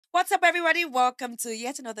What's up, everybody? Welcome to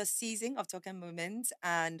yet another season of TokeMoments.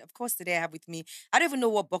 And of course, today I have with me, I don't even know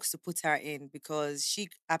what box to put her in because she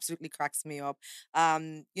absolutely cracks me up.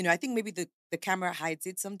 I think maybe the camera hides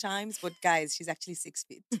it sometimes, but guys, she's actually 6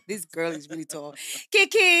 feet. This girl is really tall.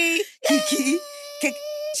 Kiki! Kiki! Kiki!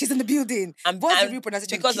 She's in the building. What's the real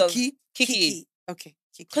pronunciation? Because Kiki? of Kiki. Okay.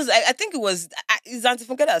 Because I think it was, it's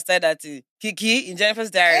Antifunke that started that Kiki in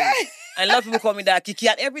Jennifer's Diary. And a lot of people call me that Kiki.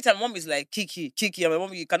 And every time mom is like, Kiki. And my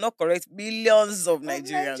mom, you cannot correct millions of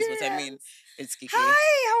Nigerians. But I mean, it's Kiki.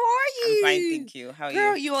 Hi, how are you? I'm fine, thank you. How are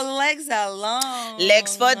Girl, you? your legs are long.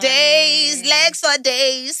 Legs for days.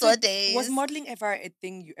 So, was modeling ever a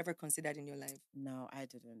thing you ever considered in your life? No, I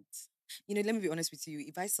didn't. Let me be honest with you.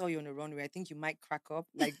 If I saw you on a runway, I think you might crack up.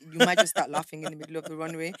 Like, you might just start laughing in the middle of the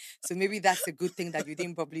runway. So maybe that's a good thing that you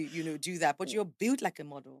didn't probably, do that. But you're built like a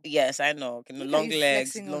model. Yes, I know. Long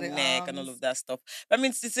legs, long neck, and all of that stuff. But I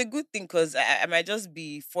mean, it's a good thing because I might just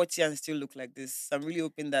be 40 and still look like this. I'm really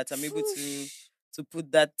hoping that I'm able to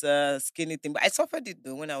put that skinny thing. But I suffered it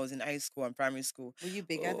though when I was in high school and primary school. Were you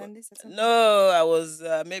bigger than this? No, I was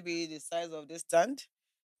maybe the size of this stand.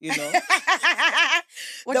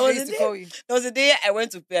 What did they used to call you? There was a day I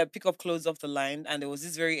went to pick up clothes off the line, and there was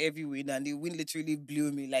this very heavy wind, and the wind literally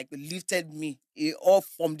blew me, like lifted me off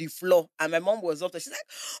from the floor. And my mom was up there. She's like,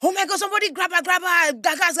 "Oh my God, somebody grab her,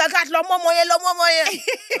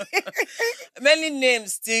 Many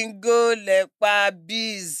names, Tingo, Lepa,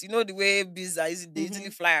 Bees. You know the way bees are they easily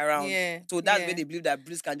fly around. Yeah. So that's where they believe that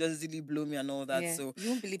breeze can just easily blow me and all that. Yeah. So you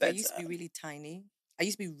won't believe I used to be really tiny. I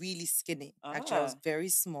used to be really skinny. Actually, I was very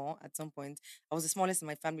small at some point. I was the smallest in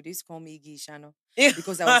my family. They used to call me Iggy Shano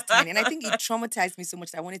because I was tiny. And I think it traumatized me so much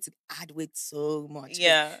that I wanted to add weight so much.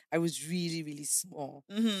 Yeah. I was really, really small.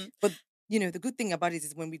 Mm-hmm. But, the good thing about it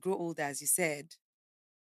is when we grow older, as you said.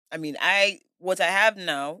 I mean, what I have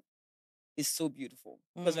now is so beautiful.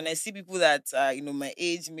 Because when I see people that, my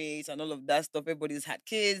age mates and all of that stuff, everybody's had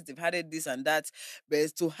kids, they've had this and that. But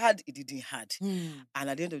it's too hard, it didn't hard. And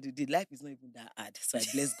at the end of the day, life is not even that hard. So I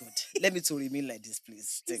bless God. Let me to remain like this,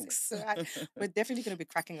 please. Thanks. We're definitely going to be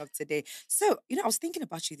cracking up today. So, I was thinking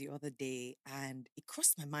about you the other day and it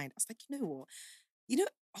crossed my mind. I was like, you know what?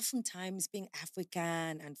 Oftentimes being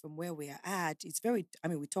African and from where we are at, it's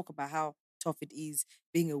we talk about how tough it is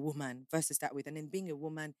being a woman versus that with, and then being a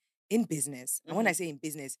woman in business. And when I say in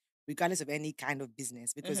business, regardless of any kind of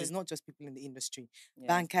business, because it's not just people in the industry,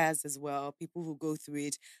 bankers as well, people who go through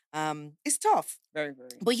it. It's tough. Very,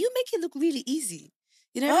 very. But you make it look really easy.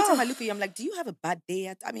 Every time I look at you, I'm like, do you have a bad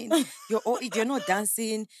day? You're not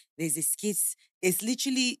dancing. There's a skits. It's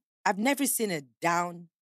literally, I've never seen a down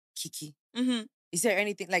Kiki. Mm-hmm. Is there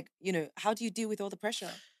anything how do you deal with all the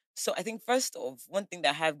pressure? So I think first off, one thing that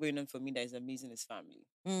I have going on for me that is amazing is family.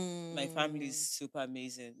 My family is super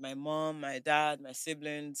amazing. My mom, my dad, my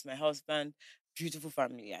siblings, my husband, beautiful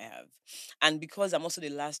family I have. And because I'm also the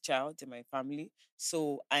last child in my family,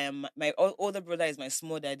 so my older brother is my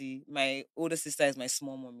small daddy, my older sister is my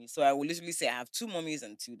small mommy. So I will literally say I have 2 mommies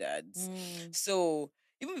and 2 dads. So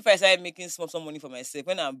even if I started making some money for myself,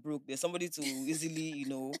 when I'm broke, there's somebody to easily,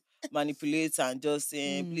 manipulate and just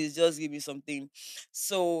say, please just give me something.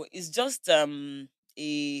 So it's just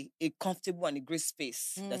a comfortable and a great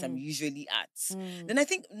space that I'm usually at. Then I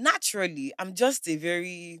think naturally I'm just a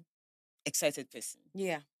very excited person.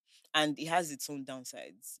 Yeah. And it has its own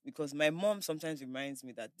downsides because my mom sometimes reminds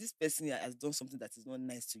me that this person has done something that is not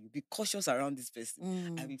nice to you. Be cautious around this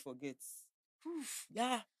person. I will forget. Oof.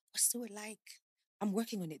 Yeah. So I'm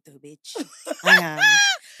working on it though, bitch. I am.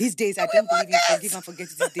 These days, I don't believe you forgive and forget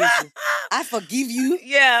these days. I forgive you.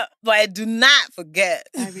 Yeah, but I do not forget.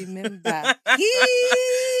 I remember.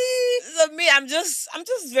 So me, I'm just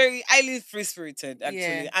very highly free-spirited, actually.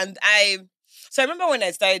 Yeah. And I remember when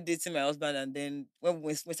I started dating my husband and then when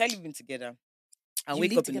we started living together. I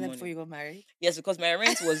wake up in the morning. Before you got married? Yes, because my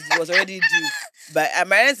rent was already due. But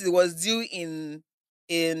my rent was due in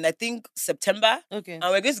I think September. Okay. And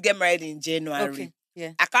we're going to get married in January. Okay.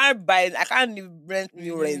 Yeah. I can't rent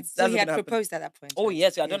new rent. So he had proposed at that point. Oh,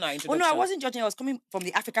 yes, we had done our introduction. Oh, no, I wasn't judging. I was coming from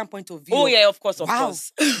the African point of view. Oh, yeah, of course, Wow.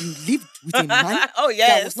 You lived with a man? Oh,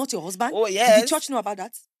 yes. That was not your husband? Oh, yes. Did the church know about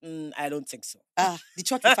that? I don't think so. The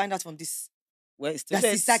church will find out from this. Well, it's too late.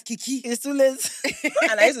 Sister Kiki. It's too late.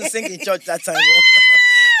 And I used to sing in church that time.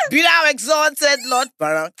 Be thou exalted, Lord.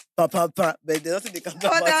 But there's nothing they can do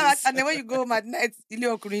about it. And then when you go home at night,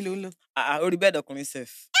 already bed okunrin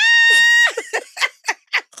safe.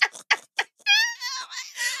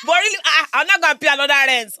 But really, I'm not gonna pay another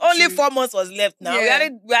rent. Only True. 4 months was left now. Yeah.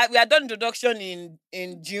 We are done introduction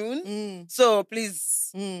in June. So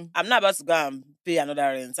please, I'm not about to go and pay another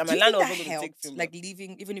rent. And Do my you think landlord's that not going to take helped, film. like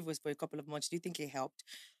leaving, even if it was for a couple of months? Do you think it helped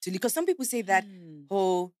to? Because some people say that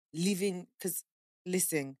whole leaving. Because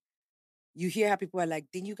listen, you hear how people are like,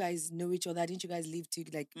 didn't you guys know each other? Didn't you guys live to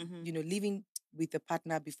like, leaving with a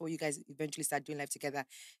partner before you guys eventually start doing life together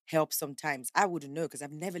helps sometimes. I wouldn't know because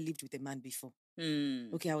I've never lived with a man before.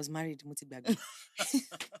 Okay, I was married.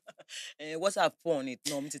 What's our phone? It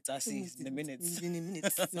no, in a minute. In a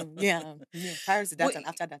minute. So, yeah. Prior to that and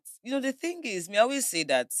after that. The thing is, me always say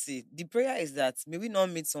that, see, the prayer is that may we not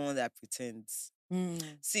meet someone that pretends.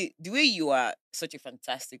 See, the way you are such a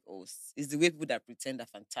fantastic host is the way people that pretend are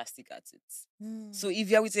fantastic at it. So if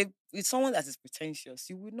you are with someone that is pretentious,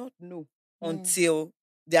 you will not know until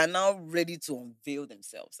they are now ready to unveil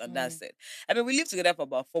themselves. And that's it. I mean, we lived together for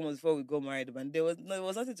about 4 months before we got married, but there was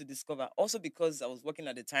nothing to discover. Also because I was working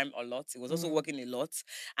at the time a lot. He was also working a lot.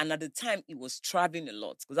 And at the time, he was traveling a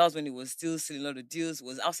lot. Because that was when he was still selling a lot of deals. He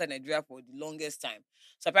was outside Nigeria for the longest time.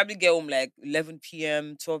 So I probably get home like 11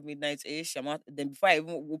 p.m., 12 midnight-ish. Then before I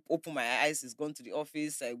even open my eyes, he's gone to the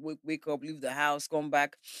office. I wake up, leave the house, come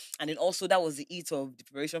back. And then also that was the heat of the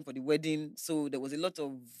preparation for the wedding. So there was a lot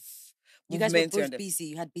of you guys were both busy.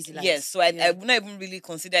 You had busy lives. Yes, so I would not even really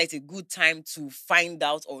consider it a good time to find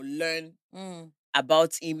out or learn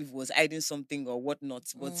about him if he was hiding something or whatnot.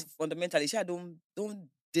 But fundamentally, I don't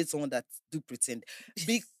date someone that do pretend.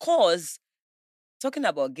 Because talking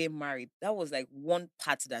about getting married, that was like one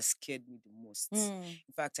part that scared me the most.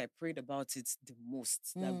 In fact, I prayed about it the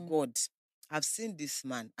most. That God, I've seen this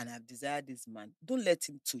man and I've desired this man. Don't let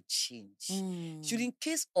him to change. Should in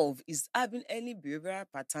case of is having any behavioral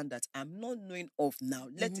pattern that I'm not knowing of now,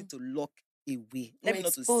 let it to lock away. Let me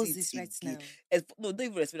not to see it right again. Now. No, don't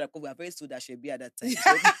even respect that because we are very sold that should be at that time.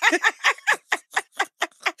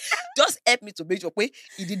 Just help me to make sure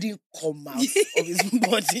he didn't come out of his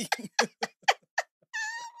body.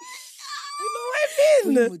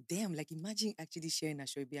 Damn, like imagine actually sharing a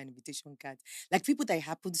Shoaib an invitation card. Like people that it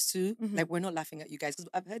happens to, like we're not laughing at you guys because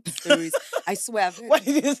I've heard stories. I swear I've heard. What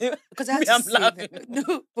did you say? Because I had to say that.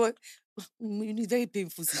 No, but it's a very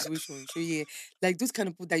painful situation. So yeah, like those kind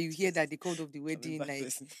of people that you hear that they called off the wedding,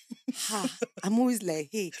 like, I'm always like,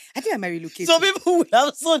 hey, I think I might relocate. Some people will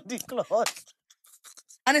have sewn the cloth.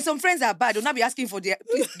 And then some friends are bad. They'll not be asking for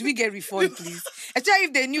please, do we get refund, please? Especially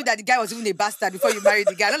if they knew that the guy was even a bastard before you married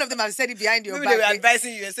the guy. None of them have said it behind your back. Maybe they were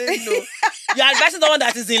advising you and saying, no. You're advising someone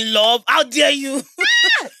that is in love. How dare you?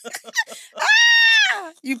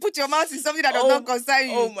 You put your mouth in something that does not concern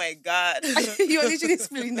you. Oh my God. You're literally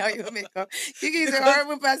spilling out your makeup. Kiki is a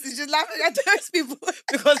horrible person. She's laughing at those people.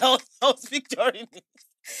 Because I was picturing it.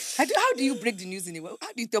 How do you break the news in a way?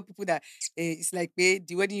 How do you tell people that it's like the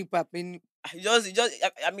wedding you pop in?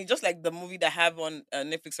 Just like the movie that I have on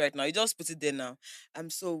Netflix right now. You just put it there now.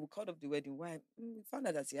 So we called up the wedding. Why? We found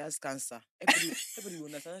out that he has cancer. Everybody will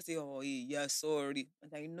understand. I say, oh, yeah, sorry.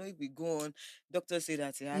 And if we go on, doctors say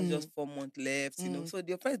that he has just 4 months left. So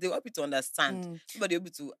your friends, they will help you to understand. Nobody will be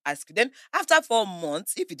able to ask you. Then after 4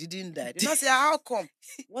 months, if he didn't die, they not say, how come?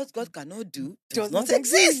 What God cannot do does not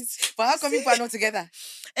exist. But how come people are not together?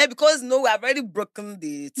 Because we have already broken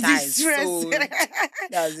the ties. So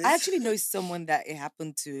that's it. I actually know someone that it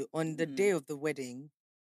happened to on the day of the wedding.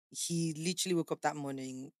 He literally woke up that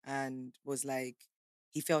morning and was like,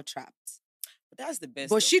 he felt trapped. But that's the best.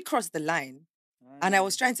 But she crossed the line. And I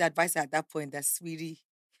was trying to advise her at that point that, sweetie,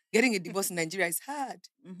 getting a divorce in Nigeria is hard.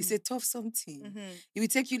 It's a tough something. It will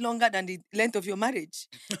take you longer than the length of your marriage.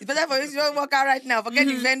 It's better for you to just walk out right now. Forget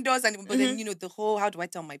the vendors. But then, the whole, how do I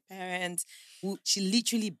tell my parents? She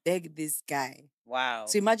literally begged this guy. Wow.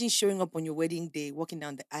 So imagine showing up on your wedding day, walking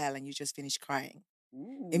down the aisle and you just finished crying.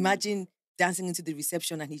 Ooh. Imagine dancing into the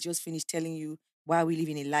reception and he just finished telling you, why are we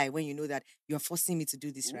living a lie when you know that you're forcing me to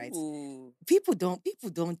do this, right? People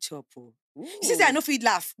don't chop. You say I know if you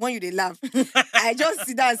laugh when they laugh. I just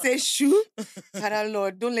sit down and say, shoo. Father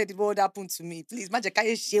Lord, don't let the world happen to me. Please.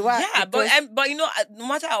 Yeah, but no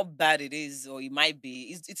matter how bad it is or it might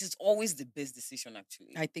be, it is always the best decision,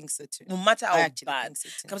 actually. I think so too. No matter how bad.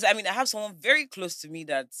 Because I have someone very close to me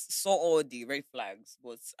that saw all the red flags,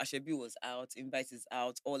 but Ashebi was out, invite is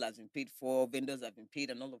out, all has been paid for, vendors have been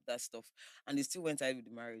paid and all of that stuff. And he still went ahead with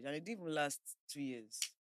the marriage. And it didn't even last 2 years.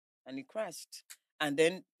 And it crashed. And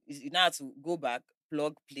then he now had to go back,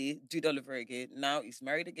 plug, play, do it all over again. Now he's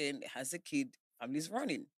married again, has a kid, family's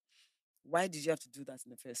running. Why did you have to do that in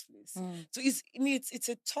the first place? So it's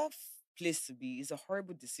a tough place to be. It's a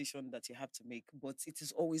horrible decision that you have to make, but it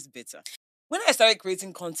is always better. when I started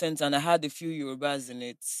creating content and I had a few Yorubas in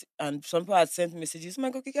it, and some people had sent messages, I'm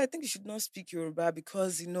like, okay, I think you should not speak Yoruba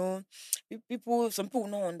because, some people will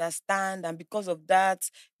not understand, and because of that,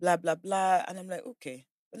 blah, blah, blah. And I'm like, okay.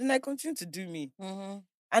 But then I continue to do me. Mm-hmm.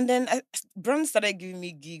 And then brands started giving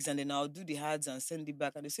me gigs, and then I'll do the ads and send it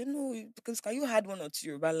back. And they say, no, because can you add 1 or 2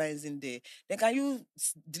 Yoruba lines in there? Then can you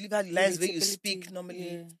deliver the lines where you speak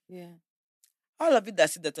normally? Yeah. All of it that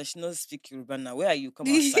said that I should not speak Yoruba now. Where are you? Come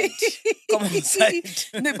outside. Come outside.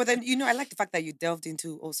 No, but then, I like the fact that you delved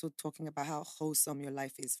into also talking about how wholesome your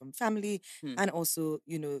life is from family and also,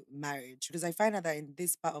 marriage. Because I find out that in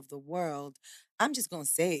this part of the world, I'm just going to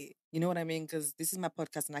say it. You know what I mean? Because this is my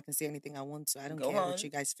podcast and I can say anything I want to. I don't care what you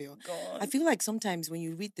guys feel. I feel like sometimes when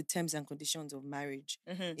you read the terms and conditions of marriage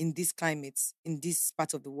in these climates, in this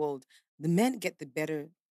part of the world, the men get the better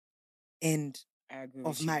end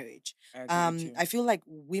of marriage. I feel like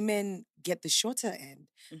women get the shorter end.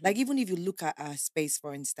 Like even if you look at our space,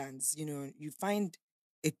 for instance, you find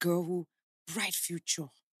a girl who bright future.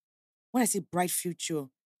 When I say bright future,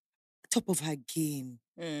 top of her game,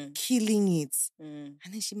 killing it. And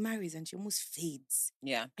then she marries and she almost fades.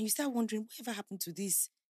 Yeah. And you start wondering, whatever happened to this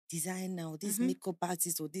designer or this makeup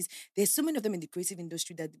artist or this? There's so many of them in the creative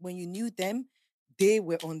industry that when you knew them, they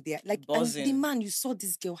were on there. Like, buzzing. And the man, you saw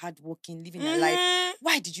this girl hardworking, living her life.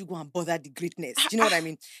 Why did you go and bother the greatness? Do you know what I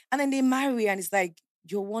mean? And then they marry and it's like,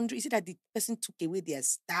 you're wondering, is it that the person took away their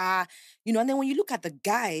star? And then when you look at the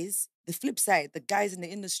guys, the flip side, the guys in the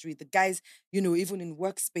industry, the guys, even in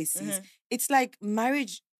workspaces, it's like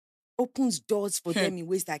marriage opens doors for them in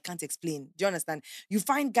ways that I can't explain. Do you understand? You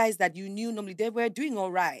find guys that you knew normally they were doing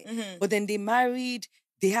all right, but then they married,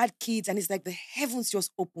 they had kids, and it's like the heavens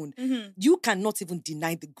just opened. You cannot even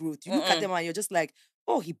deny the growth. You look at them and you're just like,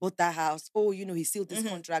 oh, he bought that house. Oh, he sealed this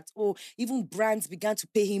contract. Oh, even brands began to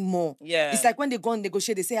pay him more. Yeah. It's like when they go and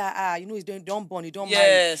negotiate, they say, he's don't born, he don't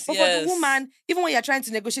marry. But for the woman, even when you're trying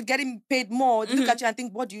to negotiate, getting paid more, they look at you and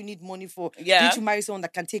think, what do you need money for? Yeah. Didn't you marry someone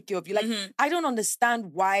that can take care of you? Like, I don't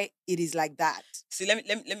understand why it is like that. See,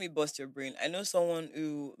 let me bust your brain. I know someone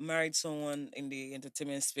who married someone in the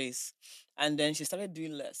entertainment space, and then she started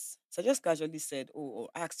doing less. So I just casually said, or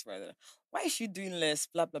asked rather, why is she doing less?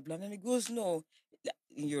 Blah blah blah. And then he goes, no,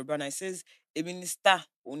 in Yoruba, and I says, a minister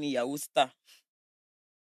only Yahoo star.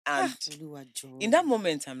 And in that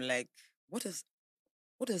moment, I'm like, what does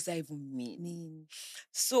that even mean?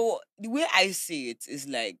 So the way I see it is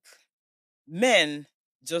like, men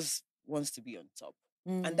just wants to be on top.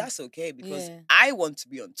 And that's okay because I want to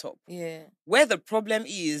be on top. Yeah. Where the problem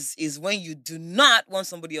is when you do not want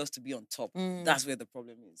somebody else to be on top. That's where the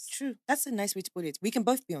problem is. True. That's a nice way to put it. We can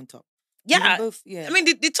both be on top. Yeah. Both, yeah. I mean,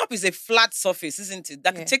 the top is a flat surface, isn't it?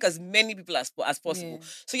 That can take as many people as possible. Yeah.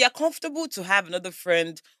 So you're comfortable to have another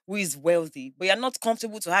friend who is wealthy, but you're not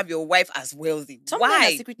comfortable to have your wife as wealthy. Some men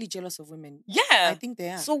are secretly jealous of women. Yeah. I think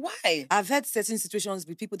they are. So why? I've had certain situations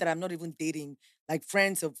with people that I'm not even dating, like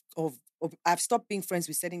friends of I've stopped being friends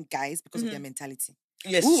with certain guys because of their mentality.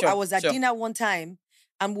 Yes, sure. I was at dinner one time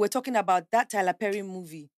and we were talking about that Tyler Perry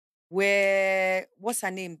movie where, what's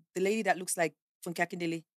her name? The lady that looks like Funke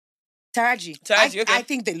Akindele. Taraji. Okay. I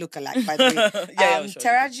think they look alike, by the way. Sure.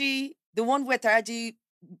 Taraji, the one where Taraji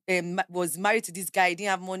was married to this guy, he didn't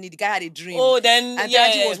have money, the guy had a dream. Oh, then, and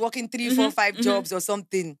Taraji was working 3, 4, 5 jobs or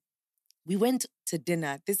something. We went to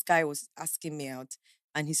dinner. This guy was asking me out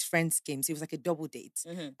and his friends came. So it was like a double date.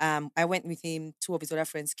 I went with him. 2 of his other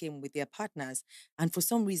friends came with their partners. And for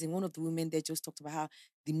some reason, one of the women there just talked about how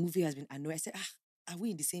the movie has been annoying. I said, are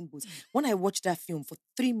we in the same boat? When I watched that film for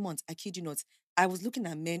 3 months, I kid you not, I was looking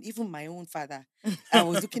at men, even my own father. I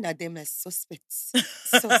was looking at them as suspects.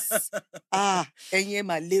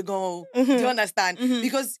 Enyema, Lego. Do you understand?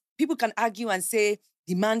 Because people can argue and say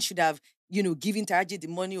the man should have, given Taraji the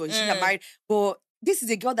money or he shouldn't have married. But this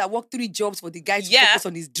is a girl that worked 3 jobs for the guy to focus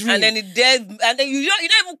on his dream. And then you don't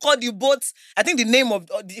even call the boat. I think the name of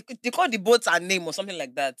they call the boat her name or something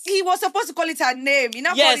like that. He was supposed to call it her name. He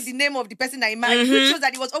now called it the name of the person that he married, which shows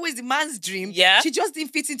that it was always the man's dream. Yeah. She just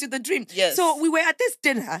didn't fit into the dream. Yes. So we were at this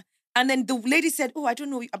dinner, and then the lady said, "Oh, I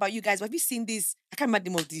don't know about you guys, but have you seen this? I can't remember the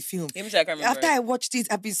name of the film. I can't remember. After I watched it,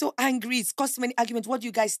 I've been so angry. It's caused so many arguments. What do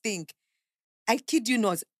you guys think?" I kid you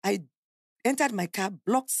not. I entered my car,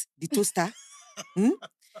 blocked the toaster.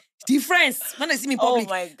 The friends, when I see me in public, oh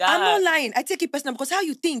my God. I'm not lying. I take it personal because how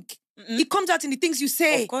you think, it comes out in the things you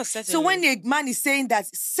say. Of course, certainly. So when a man is saying that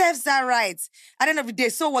serves that right, at the end of the day,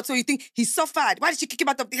 so what? So you think he suffered? Why did she kick him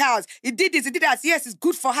out of the house? He did this, he did that. Yes, it's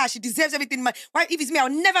good for her. She deserves everything. Why? If it's me, I'll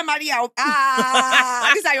never marry her.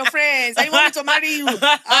 These are your friends. I want me to marry you.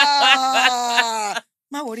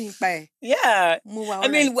 Yeah. I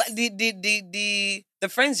mean, right. the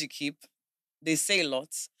friends you keep, They say a lot.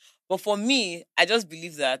 But for me, I just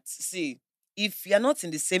believe that, see, if you're not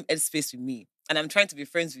in the same headspace with me and I'm trying to be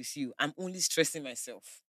friends with you, I'm only stressing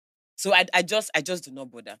myself. So I just do not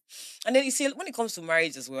bother. And then you see, when it comes to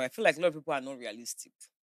marriage as well, I feel like a lot of people are not realistic.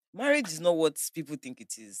 Marriage is not what people think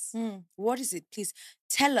it is. What is it? Please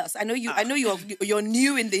tell us. I know you're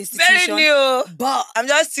new in the Very institution. new. But I'm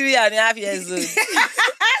just 3.5 years old.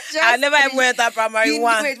 I never even went to primary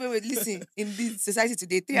one. Wait. Listen, in this society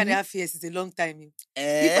today, 3.5 years is a long time.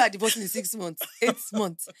 Eh? People are divorcing in 6 months, 8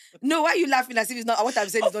 months. No, why are you laughing as if it's not what I'm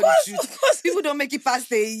saying is not the truth? People don't make it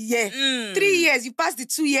past a year. 3 years, you passed the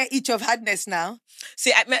 2 year each of hardness now.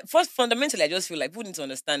 See, first, fundamentally, I just feel like people need to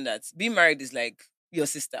understand that being married is like your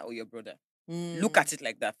sister or your brother. Look at it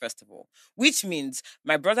like that, first of all. Which means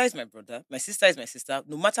my brother is my brother, my sister is my sister.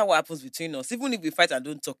 No matter what happens between us, even if we fight and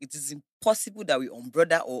don't talk, it is impossible that we on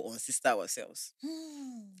brother or on sister ourselves.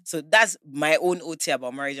 So that's my own OT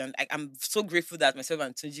about marriage. And I'm so grateful that myself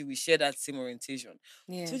and Tunji, we share that same orientation.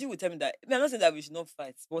 Yeah. Tunji will tell me that, I'm not saying that we should not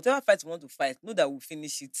fight, but whatever fight we want to fight, know that we'll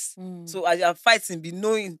finish it. So as you're fighting, be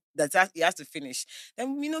knowing that it has to finish.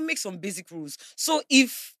 Then, make some basic rules. So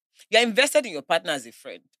if you're invested in your partner as a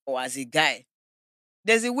friend or as a guy,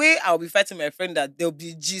 there's a way I'll be fighting my friend that there'll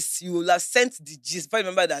be gist. You will have sent the gist, but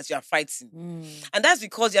remember that you're fighting. And that's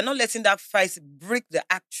because you're not letting that fight break the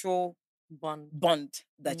actual bond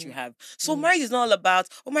that you have. So marriage is not all about,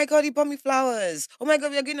 oh my God, he bought me flowers. Oh my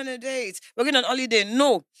God, we're going on a date. We're going on holiday.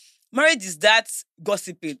 No. Marriage is that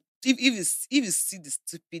gossiping. If you see the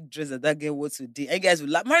stupid dress that girl wore today, and you guys will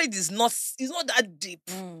laugh. Marriage is not that deep.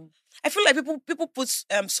 I feel like people put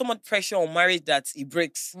so much pressure on marriage that it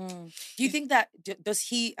breaks. Do you think that does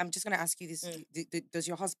he? I'm just gonna ask you this: does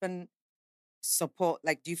your husband support?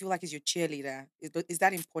 Like, do you feel like he's your cheerleader? Is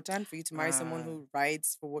that important for you to marry someone who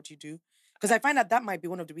rides for what you do? Because I find that might be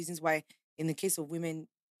one of the reasons why, in the case of women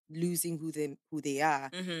losing who they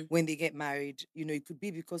are when they get married, it could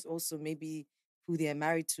be because also maybe who they are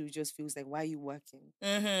married to just feels like, why are you working? Do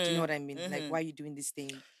you know what I mean? Like, why are you doing this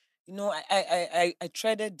thing? I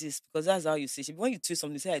treaded this because that's how you say it. When you tweet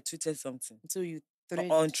something, you say I tweeted something. So you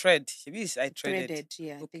on tread. I treaded.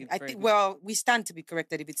 Yeah, okay, I think. Well, we stand to be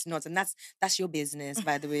corrected if it's not, and that's your business,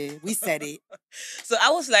 by the way. We said it. So I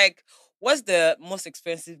was like, "What's the most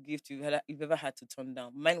expensive gift you've ever had to turn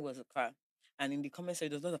down?" Mine was a car, and in the comments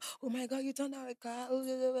section, it was like, "Oh my God, you turned down a car!"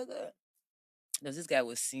 There's this guy I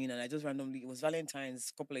was seeing, and I just randomly, it was Valentine's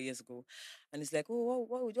a couple of years ago, and it's like, "Oh,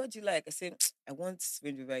 what would you like?" I said, "I want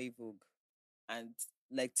Range Rover Evoque," and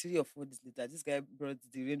like 3 or 4 days later, this guy brought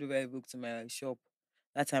the Range Rover Evoque to my shop.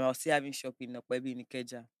 That time I was still having shopping in Okwebi in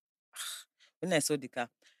Ikeja. When I saw the car,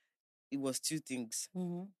 it was 2 things.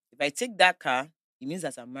 If I take that car, it means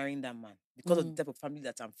that I'm marrying that man because of the type of family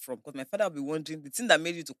that I'm from. Because my father will be wondering, the thing that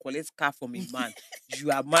made you to collect car from a man,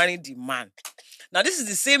 you are marrying the man. Now, this is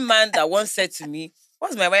the same man that once said to me,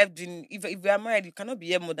 what's my wife doing? If we are married, you cannot be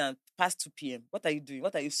here more than past 2 p.m. What are you doing?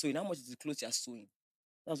 What are you sewing? How much is the clothes you're sewing?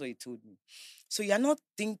 That's what he told me. So you're not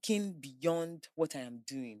thinking beyond what I am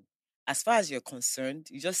doing. As far as you're concerned,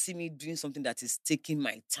 you just see me doing something that is taking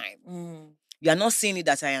my time. You are not seeing it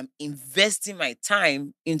that I am investing my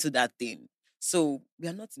time into that thing. So we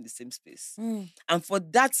are not in the same space. And for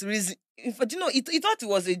that reason, he thought it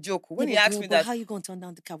was a joke when he asked me that. How are you going to turn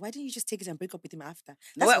down the car? Why didn't you just take it and break up with him after?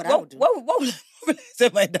 That's what I would do. What would I say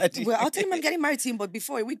my daddy? Well, I'll tell him I'm getting married to him, but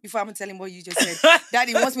a week before, I'm going to tell him what you just said.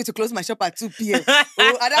 Daddy wants me to close my shop at 2 p.m.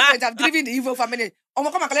 Oh, at that point, I've driven the Evo for a minute. Oh,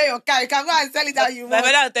 come and collect your car. You can go and sell it how you want. My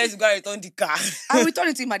father will tell you to go and return the car. I'll return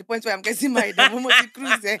it to him at the point where I'm getting married. I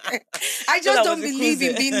just don't believe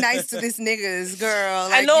in being nice to these niggas, girl.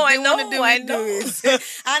 Like, I know.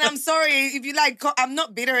 And I'm sorry if you like. I'm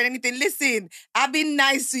not bitter or anything. Listen, I've been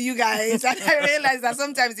nice to you guys, and I realize that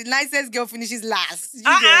sometimes the nicest girl finishes last.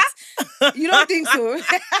 You don't think so?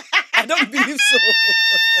 I don't believe so.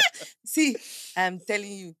 See, I'm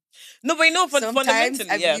telling you. No, but sometimes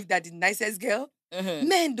I believe that the nicest girl.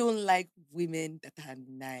 Men don't like women that are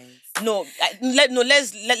nice. No, let me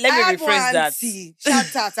rephrase that. Auntie,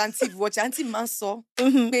 shout out, Auntie, watch Auntie Manso.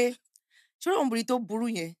 Ṣé àwọn obìnrin tó burú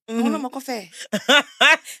yẹn? Àwọn ọlọ́mọ kan fẹ́.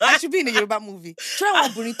 I should be in a Yoruba movie. Ṣé àwọn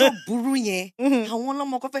obìnrin tó burú yẹn? Àwọn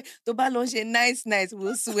ọlọ́mọ kan fẹ́. Tó bá lọ ṣe nice,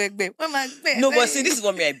 we'll sue ẹgbẹ́. No, but see, this is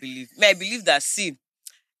what I believe. I believe that, see,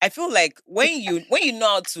 I feel like when you know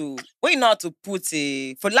how to put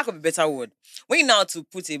for lack of a better word, when you know how to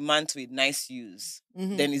put a man to a nice use,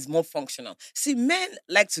 then it's more functional. See, men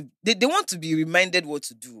like they want to be reminded what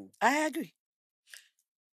to do. I agree.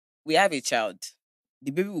 We have a child. The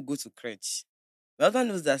baby will go to crèche. My husband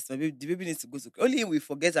knows that the baby needs to go to crèche. Only him will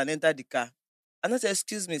forget and enter the car. And not say,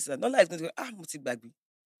 excuse me, sir. Not like going to go, Moti Bagby.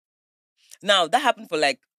 Now, that happened for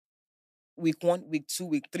like week 1, week 2,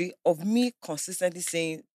 week 3 of me consistently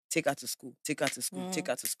saying, take her to school, take her to school, take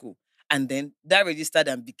her to school. And then that registered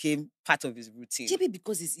and became part of his routine. Maybe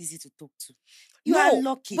because it's easy to talk to. You are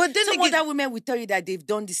lucky. But then some other women will tell you that they've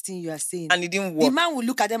done this thing you are saying. And it didn't work. The man will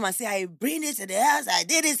look at them and say, I bring this to the house, I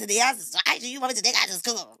did this to the house. Why do you want me to take her to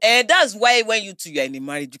school? That's why when you two are in a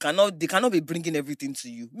marriage, they cannot be bringing everything to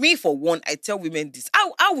you. Me, for one, I tell women this.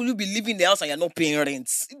 How will you be living in the house and you're not paying rent?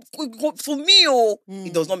 For me,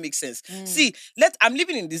 it does not make sense. See, I'm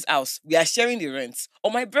living in this house. We are sharing the rent.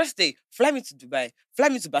 On my birthday, fly me to Dubai. Fly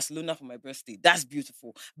me to Barcelona for my birthday. That's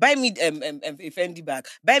beautiful. Buy me a Fendi bag.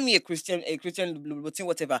 Buy me a Christian routine,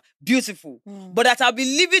 whatever. Beautiful. But that I'll be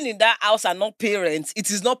living in that house and not pay rent, it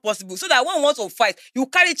is not possible. So that when we want to fight, you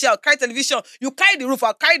carry chair, carry television, you carry the roof,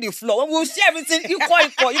 I'll carry the floor. When we'll share everything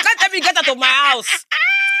equal. You can't tell me get out of my house.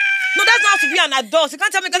 No, that's not to be an adult. You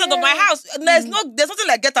can't tell me get out of my house. There's nothing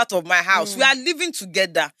like get out of my house. We are living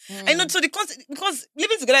together. I know, so the concept, because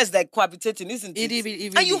living together is like cohabitating, isn't it? It really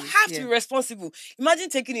and you have to be responsible. Imagine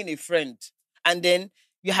taking in a friend and then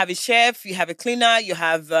you have a chef, you have a cleaner, you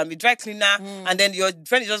have a dry cleaner, and then your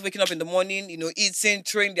friend is just waking up in the morning, eating,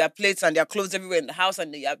 throwing their plates and their clothes everywhere in the house,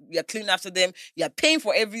 and you're cleaning after them. You're paying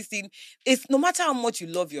for everything. It's no matter how much you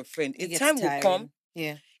love your friend, a time will come.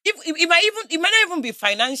 Yeah. It might not even be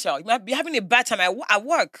financial. You might be having a bad time at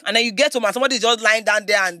work, and then you get home and somebody's just lying down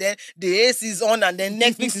there, and then the AC is on, and then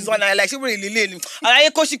Netflix is on, and you're like, and then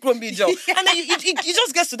it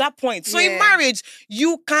just gets to that point. So in marriage,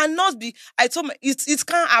 you cannot be. I told me it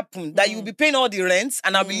can't happen that you'll be paying all the rents,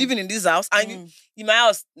 and I'll be living in this house, and in my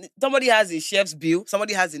house, somebody has a chef's bill,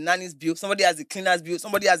 somebody has a nanny's bill, somebody has a cleaner's bill,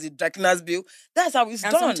 somebody has a dry cleaner's bill. That's how it's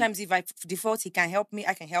done. And sometimes if I default, he can help me,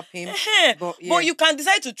 I can help him. But you can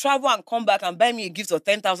decide to travel and come back and buy me a gift of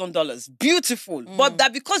 $10,000. Beautiful. But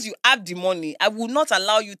that because you have the money, I will not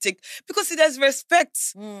allow you because there's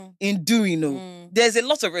respect in doing, There's a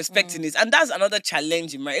lot of respect in it. And that's another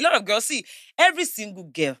challenge in marriage. A lot of girls, every single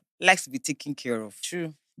girl likes to be taken care of.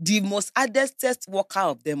 True. The most hardest worker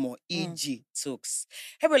of them all, e.g. Tokes.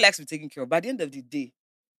 Everybody likes to be taken care of. By the end of the day,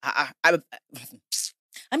 I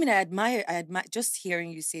admire, just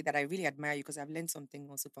hearing you say that, I really admire you because I've learned something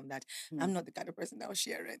also from that. I'm not the kind of person that will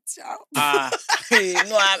share it. No,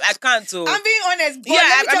 I can't. I'm being honest.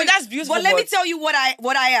 But that's beautiful. But let me tell you what I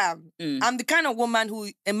am. I'm the kind of woman who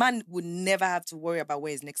a man would never have to worry about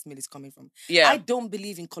where his next meal is coming from. Yeah. I don't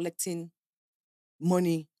believe in collecting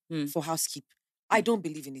money for housekeep. I don't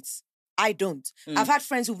believe in it. I don't. I've had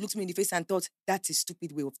friends who've looked me in the face and thought, that's a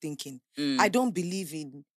stupid way of thinking. I don't believe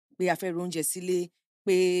in I'm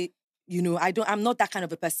not that kind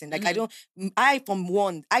of a person. Like I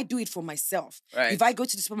do it for myself. Right. If I go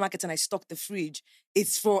to the supermarket and I stock the fridge,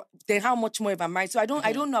 it's for then how much more if I'm married. So I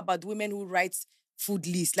don't know about women who write food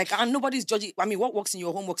list. Like, and nobody's judging. I mean, what works in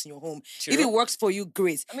your home works in your home. True. If it works for you,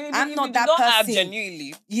 great. I mean, I'm not that person.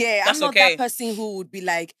 Genuinely, I'm not that person who would be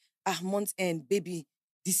like, month's end, baby,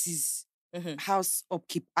 this is house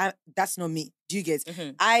upkeep. That's not me. Do you get?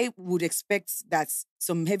 I would expect that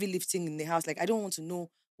some heavy lifting in the house. Like, I don't want to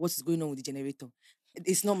know what is going on with the generator.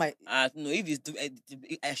 It's not my... no, if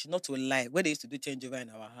it's... I should not lie. When they used to do changeover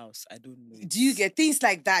in our house, I don't know. Do you get things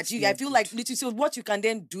like that? I feel like literally... So what you can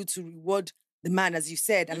then do to reward the man, as you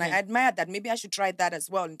said, and I admire that. Maybe I should try that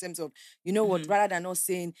as well in terms of, you know what, rather than not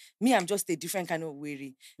saying, me, I'm just a different kind of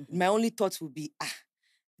weary. My only thought would be,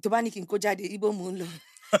 Tobani Kinkoja de Ibo Munlo.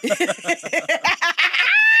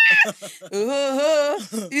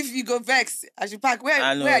 If you go vex, I should park. Where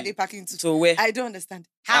are they parking to? So where? I don't understand.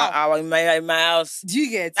 How? In my house. Do you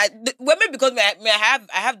get? Maybe because I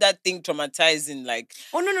have that thing traumatizing. Like,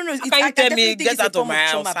 oh no. Can you tell me get out of my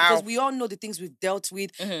house? Because we all know the things we've dealt with.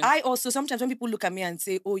 I also sometimes when people look at me and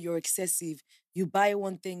say, "Oh, you're excessive. You buy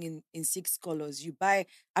one thing in 6 colors. You buy."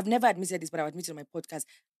 I've never admitted this, but I've admitted on my podcast.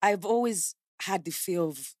 I've always had the fear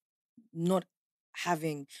of not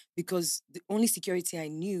having, because the only security I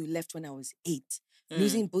knew left when I was 8.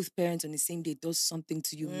 Losing both parents on the same day does something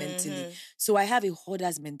to you mentally. So I have a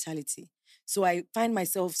hoarder's mentality. So I find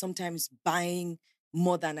myself sometimes buying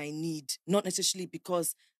more than I need, not necessarily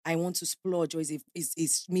because I want to splurge or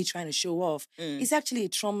is me trying to show off. It's actually a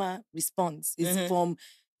trauma response. It's from,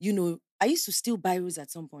 I used to steal biros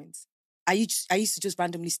at some point. I used to just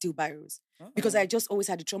randomly steal biros because I just always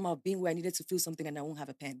had the trauma of being where I needed to feel something and I won't have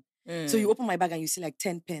a pen. So you open my bag and you see like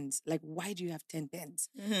 10 pens. Like, why do you have 10 pens?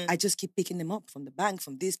 I just keep picking them up from the bank,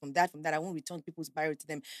 from this, from that. I won't return people's biro to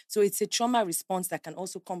them. So it's a trauma response that can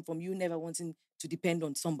also come from you never wanting to depend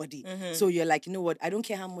on somebody. So you're like, you know what? I don't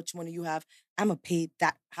care how much money you have. I'm going to pay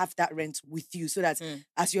half that rent with you. So that,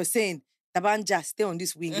 as you're saying, Tabanja, stay on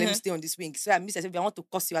this wing. Let me stay on this wing. So I miss. I said, if I want to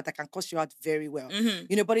cuss you out, I can cuss you out very well.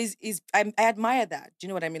 But I admire that. Do you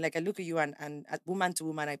know what I mean? Like I look at you and woman to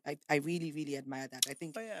woman, I really, really admire that. I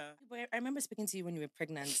think. Oh, yeah. But I remember speaking to you when you were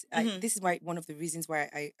pregnant. This is one of the reasons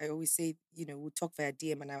why I always say, we'll talk via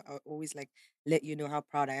DM, and I always like let you know how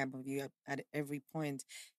proud I am of you at every point.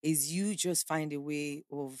 Is you just find a way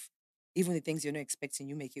of, even the things you're not expecting,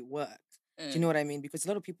 you make it work. Do you know what I mean? Because a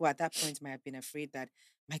lot of people at that point might have been afraid that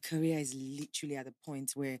my career is literally at the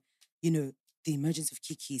point where, the emergence of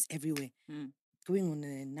Kiki is everywhere. Going on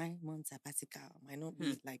a 9-month sabbatical might not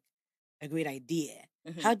be like a great idea.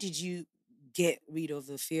 How did you get rid of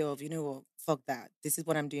the fear of, fuck that, this is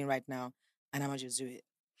what I'm doing right now, and I'm gonna just do it?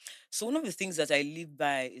 So one of the things that I live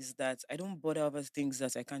by is that I don't bother over things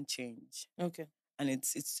that I can't change. Okay. And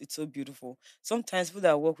it's so beautiful. Sometimes people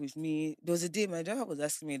that work with me, there was a day my driver was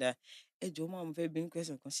asking me that, hey, Joe, I'm very big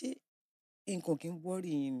question. She ain't cooking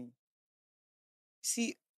worrying.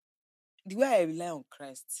 See, the way I rely on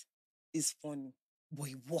Christ is funny, but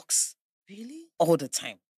it works. Really? All the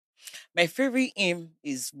time. My favorite hymn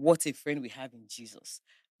is What a Friend We Have in Jesus,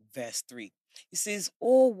 verse 3. It says,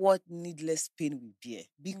 oh, what needless pain we bear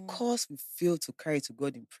because we fail to carry to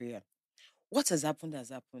God in prayer. What has happened has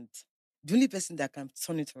happened. The only person that can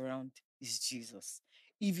turn it around is Jesus.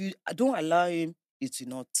 If you don't allow him, it will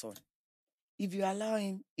not turn. If you allow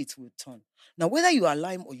him, it will turn. Now, whether you allow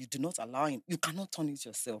him or you do not allow him, you cannot turn it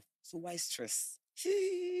yourself. So why stress?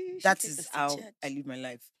 That is how I live my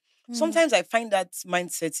life. Sometimes I find that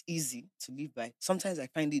mindset easy to live by. Sometimes I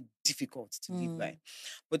find it difficult to live by.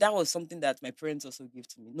 But that was something that my parents also gave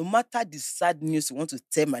to me. No matter the sad news you want to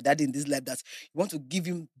tell my dad in this life, that you want to give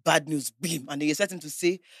him bad news, beam, and they expect him to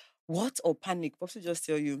say, what, or panic, Pops will just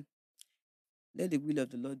tell you, let the will of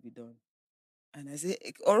the Lord be done. And I say,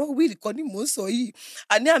 "Oro we recording most of you."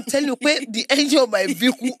 And then I'm telling you, the engine of my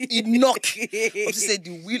vehicle it knock. Pops said,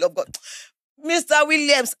 the will of God. Mr.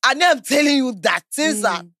 Williams, and then I'm telling you that things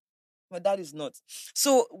are, but that is not.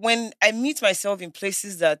 So when I meet myself in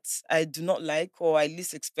places that I do not like or I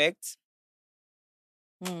least expect,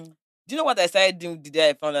 do you know what I started doing the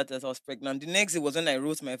day I found out that I was pregnant? The next day was when I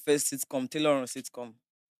wrote my first sitcom, Taylor on sitcom.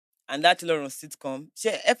 And that Taylor on sitcom,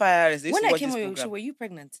 FIRS, when I came on your show, were you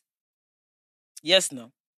pregnant? Yes,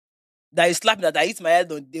 no. That you slapped me, that I hit my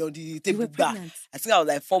head on the table. You were pregnant? I think I was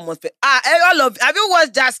like 4 months. Have you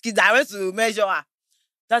watched Jazz Kids? I went to measure her.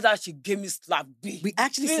 That's how she gave me slap. We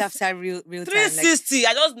actually slapped her real 360. time.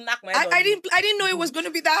 Like, I just knocked my head on. I didn't know it was going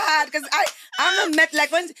to be that hard, because I'm not met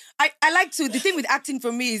like when I like to. The thing with acting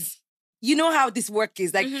for me is, you know how this work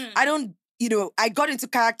is. Like I don't, I got into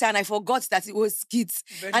character and I forgot that it was skits.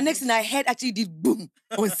 And next thing I heard actually did boom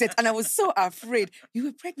on set, and I was so afraid. You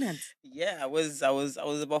were pregnant? Yeah, I was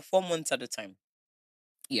about 4 months at the time.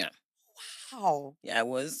 Yeah. Wow. Yeah, I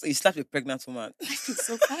was. You slapped a pregnant woman. I feel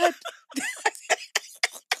so bad.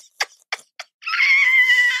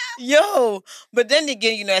 Yo, but then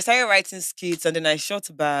again, I started writing skits, and then I shot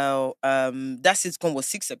about that sitcom was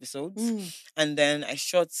 6 episodes, and then I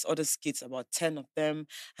shot other skits, about 10 of them,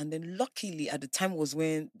 and then luckily at that time was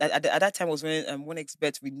when One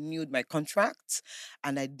Expert renewed my contract,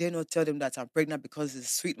 and I dare not tell them that I'm pregnant because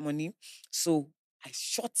it's sweet money, so I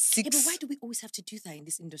shot 6. Yeah, but why do we always have to do that in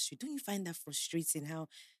this industry? Don't you find that frustrating? How,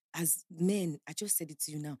 as men, I just said it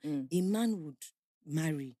to you now, a man would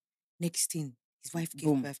marry, next thing, his wife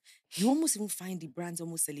gave birth. You almost even find the brands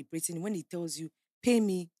almost celebrating when he tells you, pay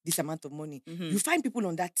me this amount of money. You find people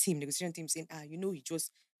on that negotiation team saying, he just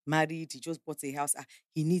married, he just bought a house,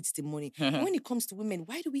 he needs the money. And when it comes to women,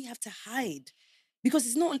 why do we have to hide? Because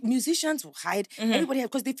it's not, musicians will hide, everybody,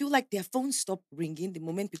 because they feel like their phones stop ringing the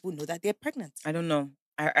moment people know that they're pregnant. I don't know.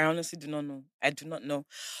 I honestly do not know. I do not know.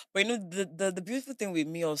 But the beautiful thing with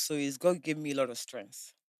me also is God gave me a lot of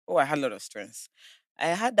strength. Oh, I had a lot of strength. I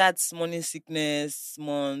had that morning sickness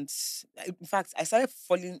months. In fact, I started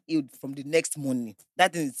falling ill from the next morning.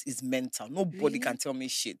 That is mental. Nobody can tell me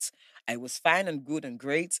shit. I was fine and good and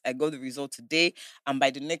great. I got the result today. And by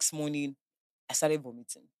the next morning, I started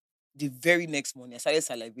vomiting. The very next morning, I started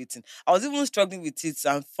salivating. I was even struggling with it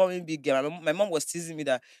and forming big girl. My mom was teasing me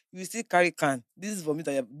that you still carry can. This is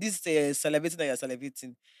vomiting. This salivating that you're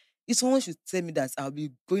salivating. If someone should tell me that I'll be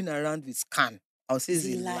going around with can, I'll say it's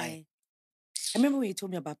a lie. I remember when you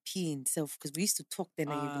told me about peeing self, because we used to talk then,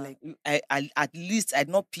 and you'd be like, I at least I'd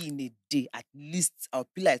not pee in a day. At least I'll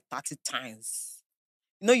pee like 30 times.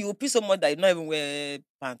 You will pee so much that you don't even wear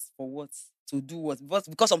pants for what? To do what?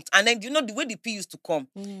 Because and then the way the pee used to come,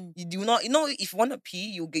 you do not, if you want to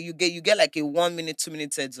pee, you get like a 1 minute, 2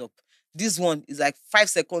 minute heads up. This one is like 5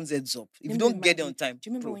 seconds heads up. If you don't get there on time. Do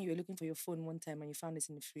you remember when you were looking for your phone one time and you found it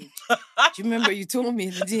in the fridge? Do you remember you told me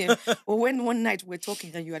in the DM? Or when one night we were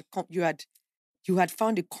talking and you had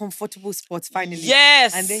found a comfortable spot finally.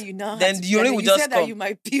 Yes. And then you now then had to urine will you just said come. that you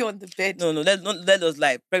might pee on the bed. No, let us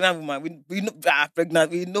lie. Pregnant woman, we know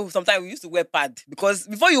pregnant. We know sometimes we used to wear pad because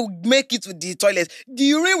before you make it to the toilet, the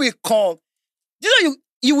urine will come. You know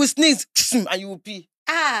you will sneeze and you will pee.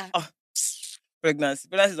 Pregnancy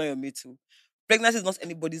is not your mate too. Pregnancy is not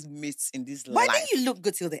anybody's mate in this life. Why didn't you look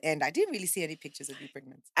good till the end? I didn't really see any pictures of you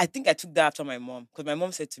pregnant. I think I took that after my mom because my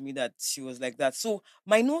mom said to me that she was like that. So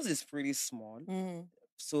my nose is pretty small.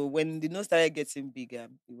 So when the nose started getting bigger,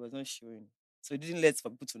 it was not showing. So it didn't let for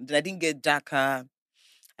people to. Then I didn't get darker.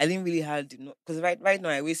 I didn't really have because right now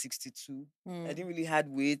I weigh 62. I didn't really had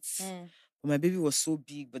weight. But my baby was so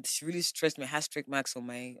big, but she really stressed me. I had stretch marks on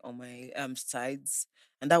my sides,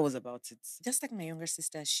 and that was about it. Just like my younger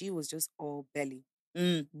sister, she was just all belly.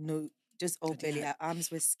 No, just all belly. Her arms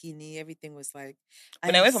were skinny. Everything was like.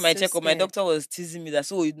 When I went for my checkup, my doctor was teasing me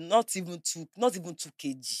that not even 2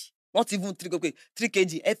 kg, not even 3 kg, 3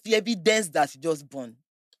 kg. Evidence that she just born.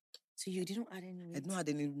 So you didn't add any weight? I didn't add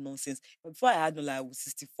any nonsense. Before I had I was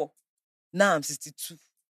 64. Now I'm 62.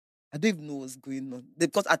 I don't even know what's going on.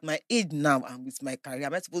 Because at my age now, and with my career,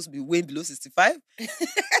 am I supposed to be weighing below 65?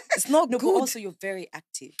 It's not good. But also you're very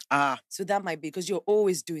active. So that might be because you're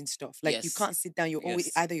always doing stuff. Like you can't sit down. You're always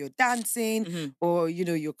either you're dancing or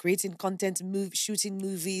you're creating content, shooting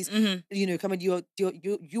movies.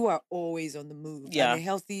 You are always on the move. Yeah. And a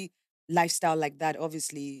healthy lifestyle like that,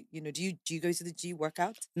 obviously, do you go to the G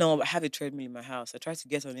workout? No, I have a treadmill in my house. I try to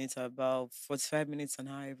get on it about 45 minutes an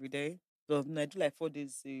hour every day. So I do like 4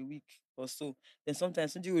 days a week or so. Then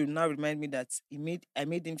sometimes somebody will now remind me that I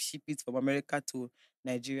made him ship it from America to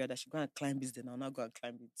Nigeria, that I should go and climb it. Then I'll not go and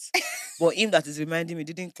climb it. But him that is reminding me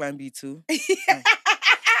didn't climb it too.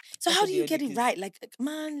 So how do you get it right? Like,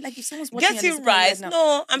 man, like if someone's watching get it right.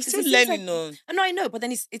 No, I'm still learning. I know, but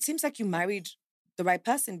then it seems like you married the right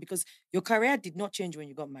person because your career did not change when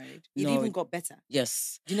you got married. It even got better.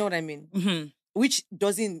 Yes. Do you know what I mean? Mm-hmm. Which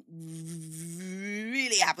doesn't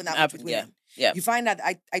really happen that much with women. Yeah. You find that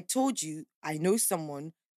I told you, I know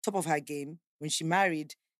someone, top of her game, when she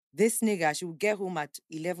married, this nigga, she would get home at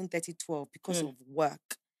 11:30, 12 because of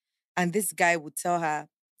work. And this guy would tell her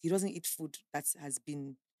he doesn't eat food that has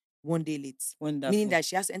been 1 day late. Wonderful. Meaning that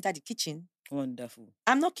she has to enter the kitchen. Wonderful.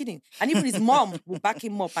 I'm not kidding. And even his mom will back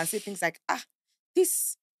him up and say things like,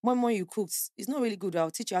 this moi moi you cooked is not really good.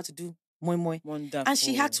 I'll teach you how to do moi moi. Wonderful. And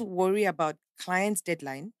she had to worry about client's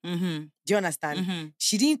deadline. Mm-hmm. Do you understand? Mm-hmm.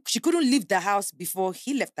 She couldn't leave the house before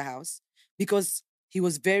he left the house because he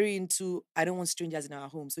was very into, I don't want strangers in our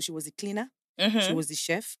home. So she was the cleaner. Mm-hmm. She was the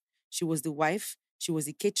chef. She was the wife. She was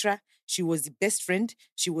the caterer. She was the best friend.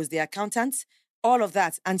 She was the accountant. All of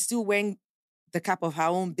that. And still wearing the cap of her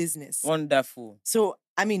own business. Wonderful. So,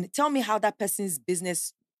 I mean, tell me how that person's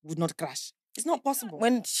business would not crash. It's not possible.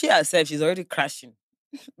 When she herself, she's already crashing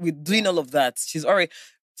with doing all of that. She's already,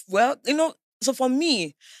 so for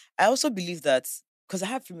me, I also believe that because I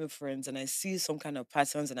have female friends and I see some kind of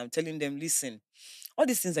patterns and I'm telling them, listen, all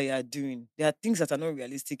these things that you are doing, there are things that are not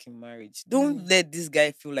realistic in marriage. Don't let this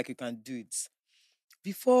guy feel like you can do it.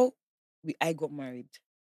 Before I got married,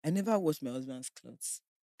 I never washed my husband's clothes.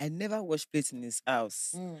 I never washed plates in his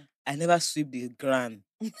house. I never sweep the ground.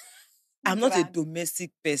 I'm not a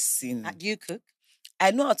domestic person. Do you cook?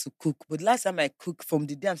 I know how to cook, but last time I cooked, from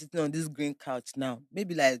the day I'm sitting on this green couch now,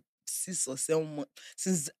 maybe like 6 or 7 months,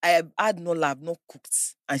 since I had no lab, not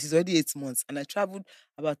cooked, and she's already 8 months, and I traveled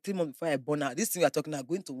about 3 months before I born her. This thing we are talking about,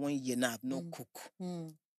 going to 1 year now, I've not cook.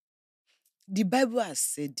 The Bible has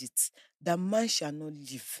said it, that man shall not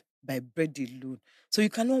live by bread alone. So you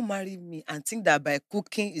cannot marry me and think that by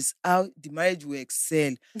cooking is how the marriage will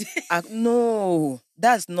excel. No,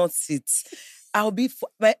 that's not it. I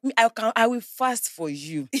will fast for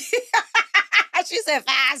you. She said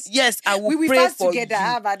fast. Yes, I will we pray fast for together. you.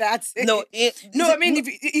 How about that? No, I mean,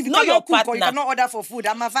 if you know cannot your cook partner, or you cannot order for food,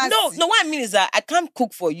 I'm a fast. No, what I mean is that I can't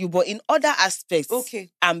cook for you, but in other aspects,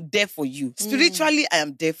 I'm there for you. Spiritually, I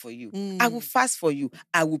am there for you. I will fast for you.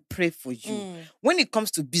 I will pray for you. When it comes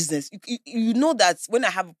to business, you know that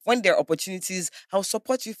when there are opportunities, I'll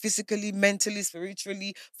support you physically, mentally,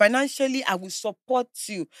 spiritually, financially. I will support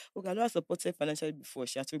you. Okay, I know I supported financially before.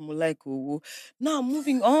 She had to be more like, now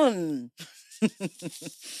moving on.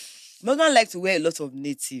 My husband likes to wear a lot of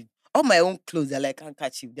native. All my own clothes are like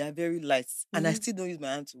handkerchief. They are very light. And I still don't use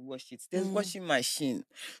my hand to wash it. There's washing machine.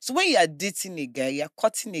 So when you are dating a guy, you are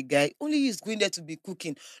cutting a guy, only he's going there to be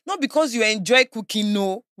cooking. Not because you enjoy cooking,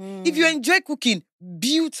 no. If you enjoy cooking,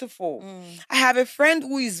 beautiful. I have a friend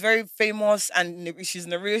who is very famous and she's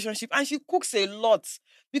in a relationship and she cooks a lot.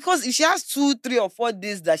 Because if she has 2, 3, or 4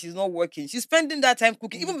 days that she's not working, she's spending that time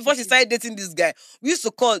cooking. Even before she started dating this guy, we used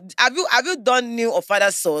to call, have you done new or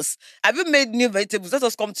father sauce? Have you made new vegetables? Let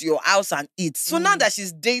us come to your house and eat. So now that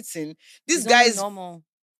she's dating, this guy is normal.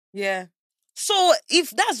 Yeah. So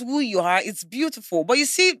if that's who you are, it's beautiful. But you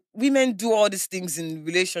see, women do all these things in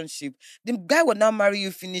relationship. The guy will now marry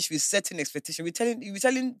you, finish with certain expectation. You're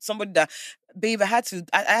telling somebody that, babe, I had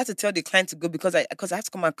to tell the client to go because I have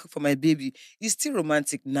to come and cook for my baby. It's still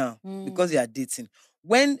romantic now because you are dating.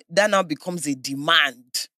 When that now becomes a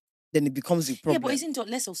demand, then it becomes a problem. Yeah, but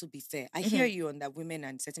let's also be fair. I hear you on that women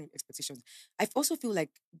and certain expectations. I also feel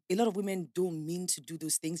like a lot of women don't mean to do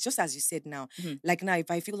those things, just as you said now. Like now, if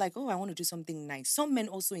I feel like, oh, I want to do something nice, some men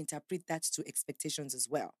also interpret that to expectations as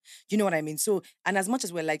well. You know what I mean? So, and as much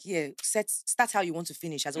as we're like, yeah, start how you want to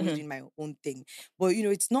finish, has always been my own thing. But, you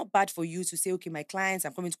know, it's not bad for you to say, okay, my clients,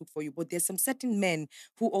 I'm coming to cook for you. But there's some certain men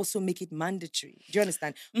who also make it mandatory. Do you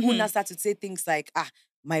understand? Who now start to say things like,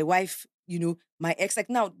 my wife, you know, my ex, like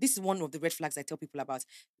now, this is one of the red flags I tell people about.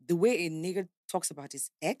 The way a nigga talks about his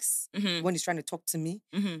ex when he's trying to talk to me.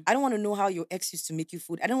 I don't want to know how your ex used to make you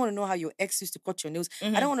food. I don't want to know how your ex used to cut your nails.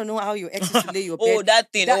 I don't want to know how your ex used to lay your bed. Oh,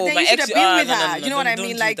 that thing. Then my you should ex. have been with No, her. no, You know what I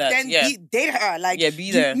mean? Like, then date her. Like,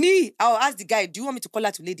 be there. Me, I'll ask the guy, do you want me to call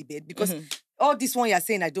her to lay the bed? Because all this one you're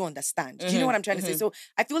saying, I don't understand. Do you know what I'm trying to say? So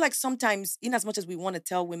I feel like sometimes, in as much as we want to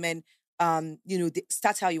tell women, you know,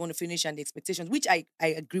 start how you want to finish and the expectations, which I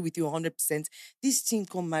agree with you 100%. This thing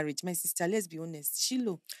called marriage, my sister, let's be honest,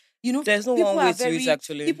 Shiloh, you know, there's no one way to it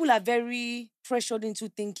actually. People are very pressured into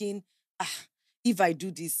thinking, if I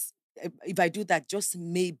do this, if I do that, just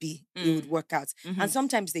maybe it would work out. And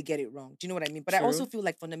sometimes they get it wrong. Do you know what I mean? But True. I also feel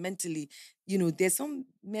like fundamentally, you know, there's some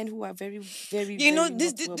men who are very, very, you know,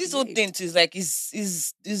 very this whole thing too is like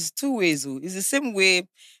is two ways. It's the same way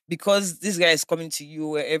because this guy is coming to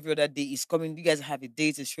you every other day. He's coming. You guys have a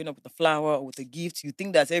date. He's showing up with a flower or with a gift. You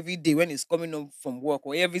think that every day when he's coming home from work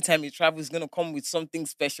or every time he travels, he's gonna come with something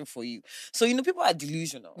special for you. So you know, people are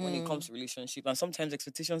delusional when it comes to relationship, and sometimes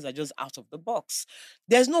expectations are just out of the box.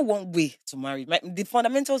 There's no one way to marry. The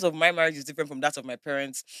fundamentals of my marriage is different from that of my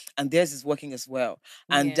parents, and theirs is working as well.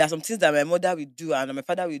 And there are some things that my mother will do and my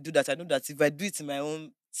father will do that I know that if I do it in my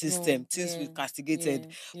own system, things will be castigated.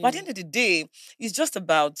 But at the end of the day, it's just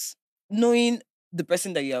about knowing the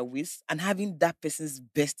person that you are with and having that person's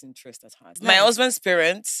best interest at heart. My husband's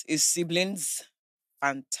parents, his siblings,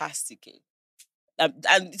 fantastic.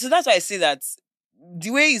 And so that's why I say that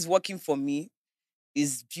the way he's working for me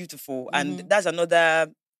is beautiful. And that's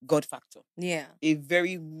another God factor. Yeah. A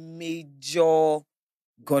very major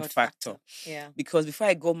God factor. Yeah. Because before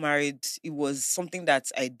I got married, it was something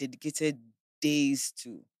that I dedicated days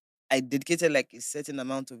to. I dedicated like a certain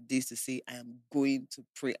amount of days to say, I am going to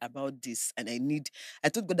pray about this. And I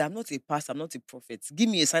told God, I'm not a pastor, I'm not a prophet. Give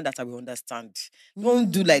me a sign that I will understand.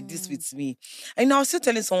 Don't do like this with me. And I was still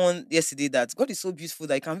telling someone yesterday that God is so beautiful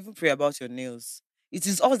that you can even pray about your nails. It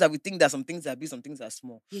is us that we think that some things are big, some things are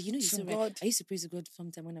small. Yeah, you know, so God, I used to pray to God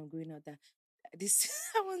sometime when I'm going out that this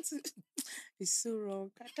I want to. It's so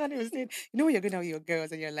wrong. I thought it was saying, you know, when you're going out with your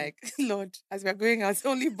girls and you're like, Lord, as we're going out,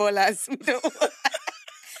 only ballers. We don't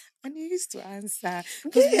and he used to answer.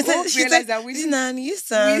 Because we both realized that we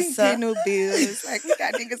didn't pay no bills. Like, we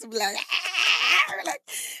got niggas be like,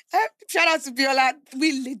 shout out to Biola.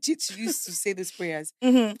 We legit used to say these prayers.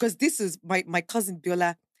 Because this is my cousin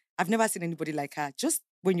Biola. I've never seen anybody like her. Just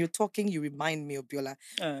when you're talking, you remind me of Biola.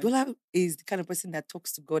 Biola is the kind of person that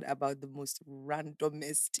talks to God about the most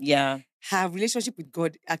randomest. Yeah. Her relationship with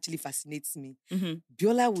God actually fascinates me.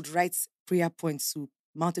 Biola would write prayer points to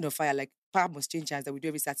Mountain of Fire, like Power Must Change Hands that we do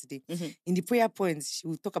every Saturday. In the prayer points, she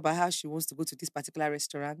will talk about how she wants to go to this particular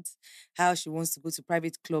restaurant, how she wants to go to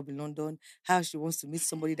private club in London, how she wants to meet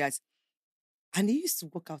somebody that's... And he used to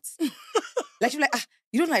work out. Like, she's like,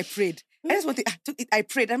 you don't know I prayed. I just want to, I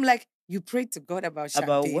prayed. I'm like, you prayed to God about champagne?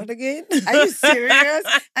 About what again? Are you serious?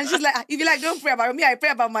 And she's like, if you like, don't pray about me, I pray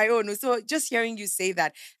about my own. So just hearing you say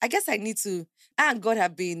that, I guess I need to, and God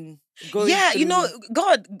have been going Yeah, through... you know,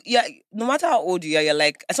 God, yeah, no matter how old you are, you're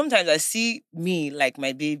like, sometimes I see me like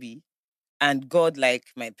my baby and God like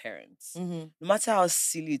my parents. No matter how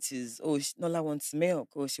silly it is, oh, Nola wants milk,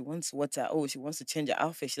 oh, she wants water, oh, she wants to change her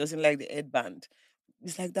outfit, she doesn't like the headband.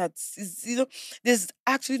 It's like that. You know, there's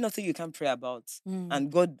actually nothing you can pray about,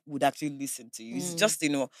 and God would actually listen to you. It's just, you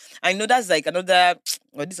know, I know that's like another.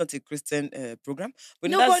 Well, this is not a Christian program, but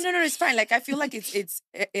no, it's fine. Like, I feel like it's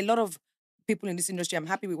a lot of people in this industry. I'm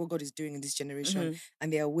happy with what God is doing in this generation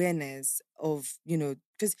and the awareness of, you know,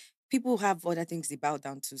 because people have other things they bow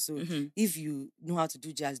down to. So if you know how to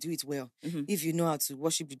do jazz, do it well. If you know how to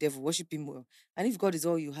worship the devil, worship him well. And if God is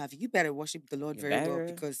all you have, you better worship the Lord very well,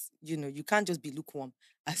 because you can't just be lukewarm.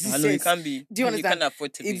 As he says, you can't be. Do you understand? You can't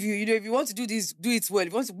afford to if be. if you want to do this, do it well.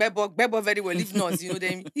 If you want to bebo very well, if not,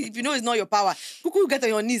 then if you know it's not your power, you get on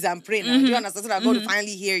your knees and pray now. Do you understand? So that God will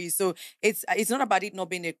finally hear you. So it's not about it not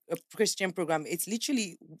being a Christian program. It's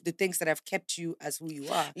literally the things that have kept you as who you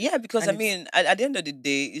are. Yeah, because And I mean, at the end of the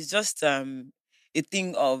day, it's just a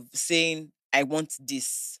thing of saying, I want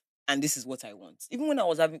this, and this is what I want. Even when I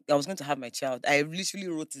was going to have my child, I literally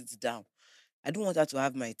wrote it down. I don't want her to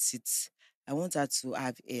have my teeth. I want her to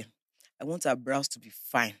have hair. I want her brows to be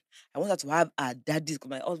fine. I want her to have her daddy's, because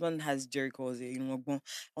my husband has Jerry calls it. I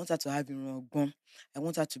want her to have I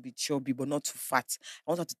want her to be chubby but not too fat.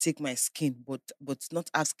 I want her to take my skin but not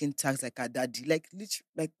have skin tags like her daddy. Like literally,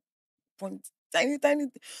 like point tiny.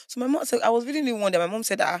 So my mom said, I was reading one day. My mom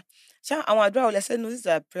said, I want to I said, no, these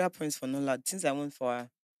are prayer points for Nola, things I want for her.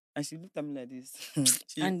 And she looked at me like this.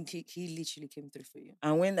 and he literally came through for you.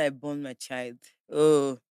 And when I born my child,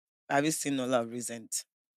 oh, have you seen Nola recent?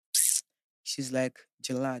 She's like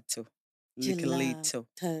gelato. Little.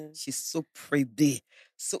 She's so pretty.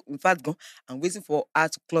 So in fact, I'm waiting for her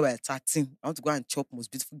to club at 13. I want to go and chop most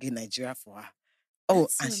beautiful girl in Nigeria for her. Oh,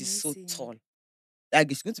 That's and so she's so amazing. tall. Like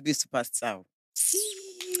she's going to be a superstar.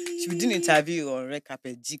 She be doing an interview on red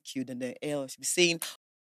carpet, GQ, and then L. She be saying,